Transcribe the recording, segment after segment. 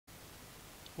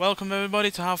Welcome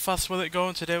everybody to How Fast Will It Go,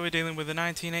 and today we're dealing with the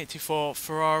 1984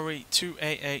 Ferrari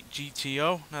 288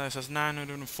 GTO. Now this has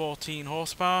 914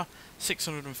 horsepower,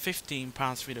 615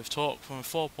 pounds-feet of torque from a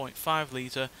 4.5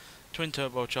 litre twin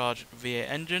turbocharged V8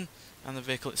 engine, and the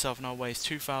vehicle itself now weighs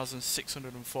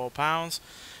 2,604 pounds.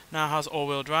 Now has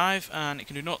all-wheel drive, and it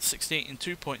can do 0 to 60 in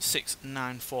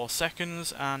 2.694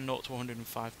 seconds and 0 to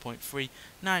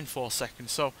 105.394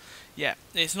 seconds. So yeah,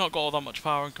 it's not got all that much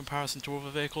power in comparison to other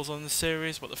vehicles on the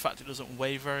series, but the fact it doesn't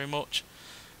weigh very much,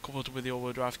 coupled with the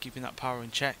all-wheel drive keeping that power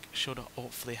in check, should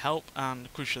hopefully help.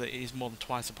 And crucially, it is more than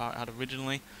twice the power it had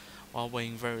originally, while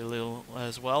weighing very little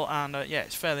as well. And yeah,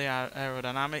 it's fairly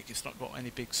aerodynamic. It's not got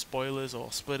any big spoilers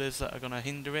or splitters that are going to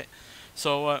hinder it.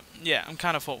 So yeah, I'm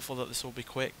kind of hopeful that this will be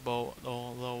quick, but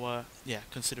although yeah,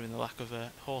 considering the lack of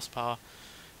horsepower,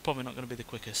 probably not going to be the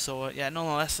quickest. So yeah,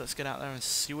 nonetheless, let's get out there and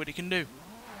see what it can do.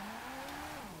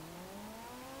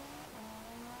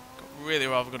 Got really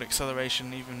rather good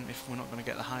acceleration, even if we're not going to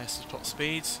get the highest of top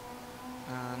speeds.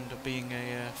 And being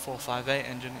a 458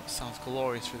 engine, it sounds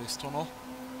glorious through this tunnel.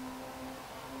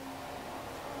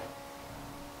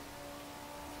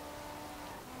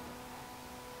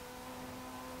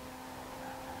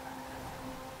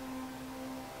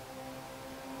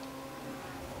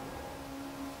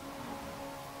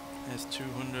 There's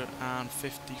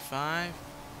 255,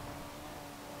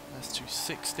 there's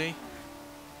 260,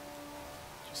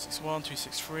 261,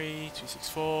 263,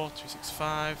 264,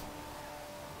 265.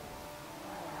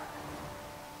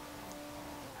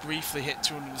 Briefly hit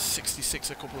 266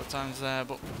 a couple of times there,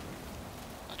 but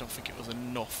I don't think it was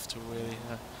enough to really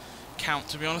count,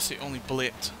 to be honest. It only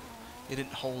blipped. It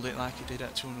didn't hold it like it did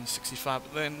at 265,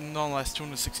 but then nonetheless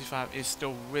 265 is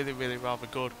still really rather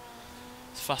good.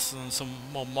 It's faster than some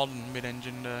more modern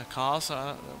mid-engine cars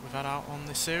that we've had out on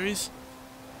this series.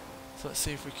 So let's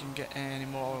see if we can get any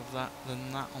more of that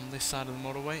than that on this side of the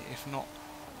motorway. If not,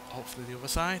 hopefully the other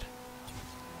side.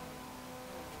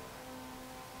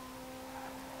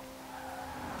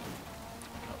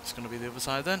 Oh, it's going to be the other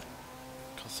side then,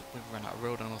 because we've run out of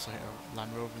road and also hit a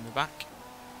Land Rover in the back.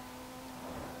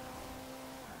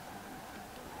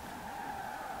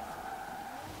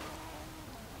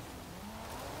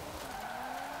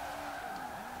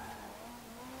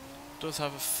 Does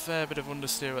have a fair bit of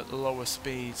understeer at the lower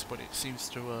speeds, but it seems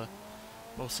to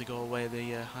mostly go away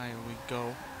the higher we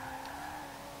go.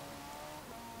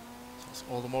 So that's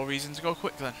all the more reason to go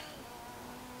quick then.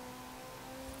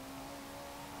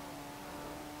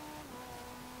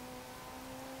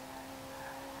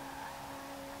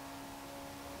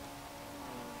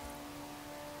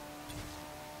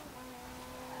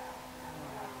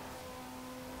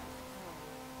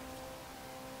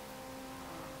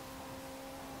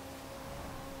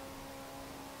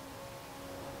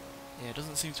 Yeah, it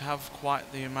doesn't seem to have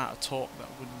quite the amount of torque that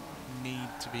would need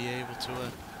to be able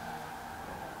to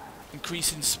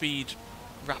increase in speed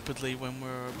rapidly when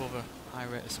we're above a high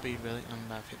rate of speed, really.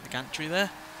 And I've hit the gantry there.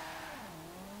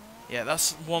 Yeah,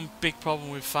 that's one big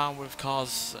problem we've found with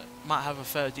cars that might have a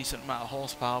fair decent amount of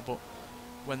horsepower, but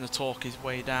when the torque is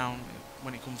way down,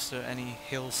 when it comes to any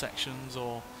hill sections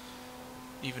or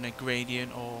even a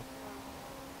gradient or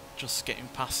just getting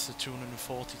past the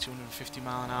 240, 250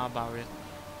 mile an hour barrier,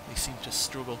 they seem to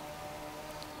struggle.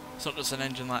 It's not just an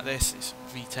engine like this, it's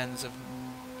V10s have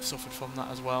suffered from that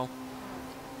as well.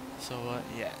 So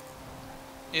yeah,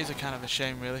 it is a kind of a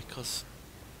shame really, because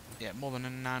yeah, more than a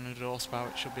 900 horsepower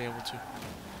it should be able to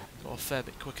go a fair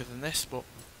bit quicker than this, but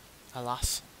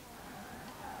alas.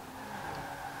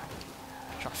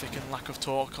 Traffic and lack of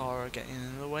torque are getting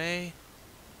in the way.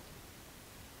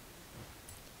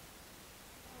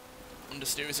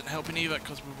 Understeer isn't helping either,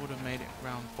 because we would have made it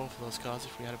around both of those cars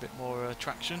if we had a bit more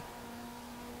traction.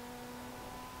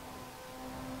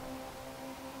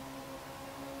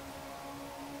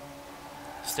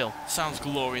 Still, sounds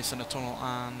glorious in a tunnel,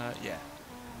 and yeah,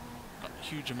 got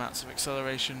huge amounts of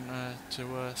acceleration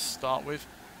to start with.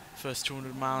 First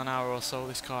 200 mile an hour or so,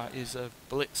 this car is a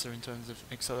blitzer in terms of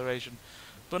acceleration.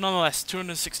 But nonetheless,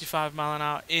 265 mile an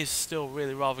hour is still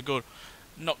really rather good.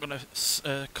 Not going to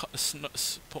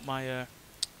put my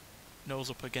nose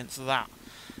up against that,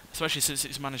 especially since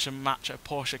it's managed to match a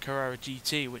Porsche Carrera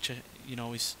GT, which you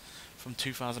know is from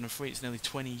 2003. It's nearly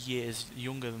 20 years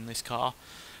younger than this car.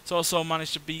 It's also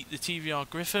managed to beat the TVR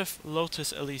Griffith,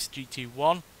 Lotus Elise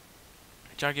GT1,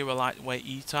 Jaguar Lightweight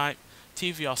E-Type,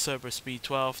 TVR Cerberus Speed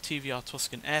 12, TVR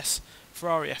Tuscan S,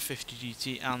 Ferrari F12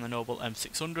 GT, and the Noble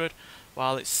M600.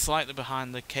 While it's slightly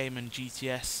behind the Cayman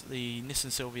GTS, the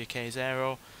Nissan Silvia Case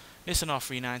Aero, Nissan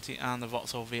R390 and the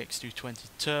Vauxhall VX220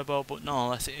 Turbo, but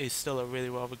nonetheless it is still a really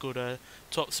rather good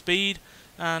top speed.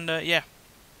 And yeah,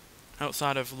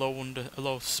 Outside of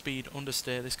low speed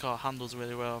understeer, this car handles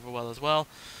really well as well.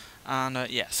 And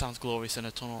yeah, sounds glorious in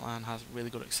a tunnel and has really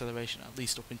good acceleration, at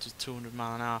least up into 200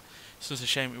 mile an hour. It's just a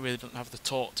shame it really doesn't have the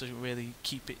torque to really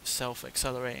keep itself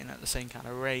accelerating at the same kind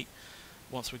of rate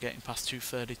once we're getting past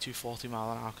 230, 240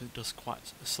 mile an hour, because it does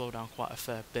slow down quite a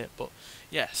fair bit. But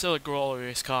yeah, still a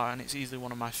glorious car, and it's easily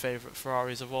one of my favourite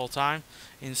Ferraris of all time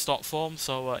in stock form.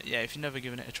 So yeah, if you've never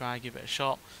given it a try, give it a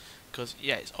shot, because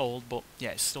yeah, it's old, but yeah,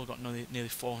 it's still got nearly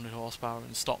 400 horsepower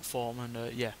in stock form,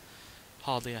 and yeah,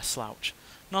 hardly a slouch.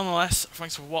 Nonetheless,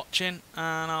 thanks for watching,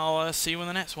 and I'll see you in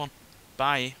the next one.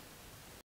 Bye.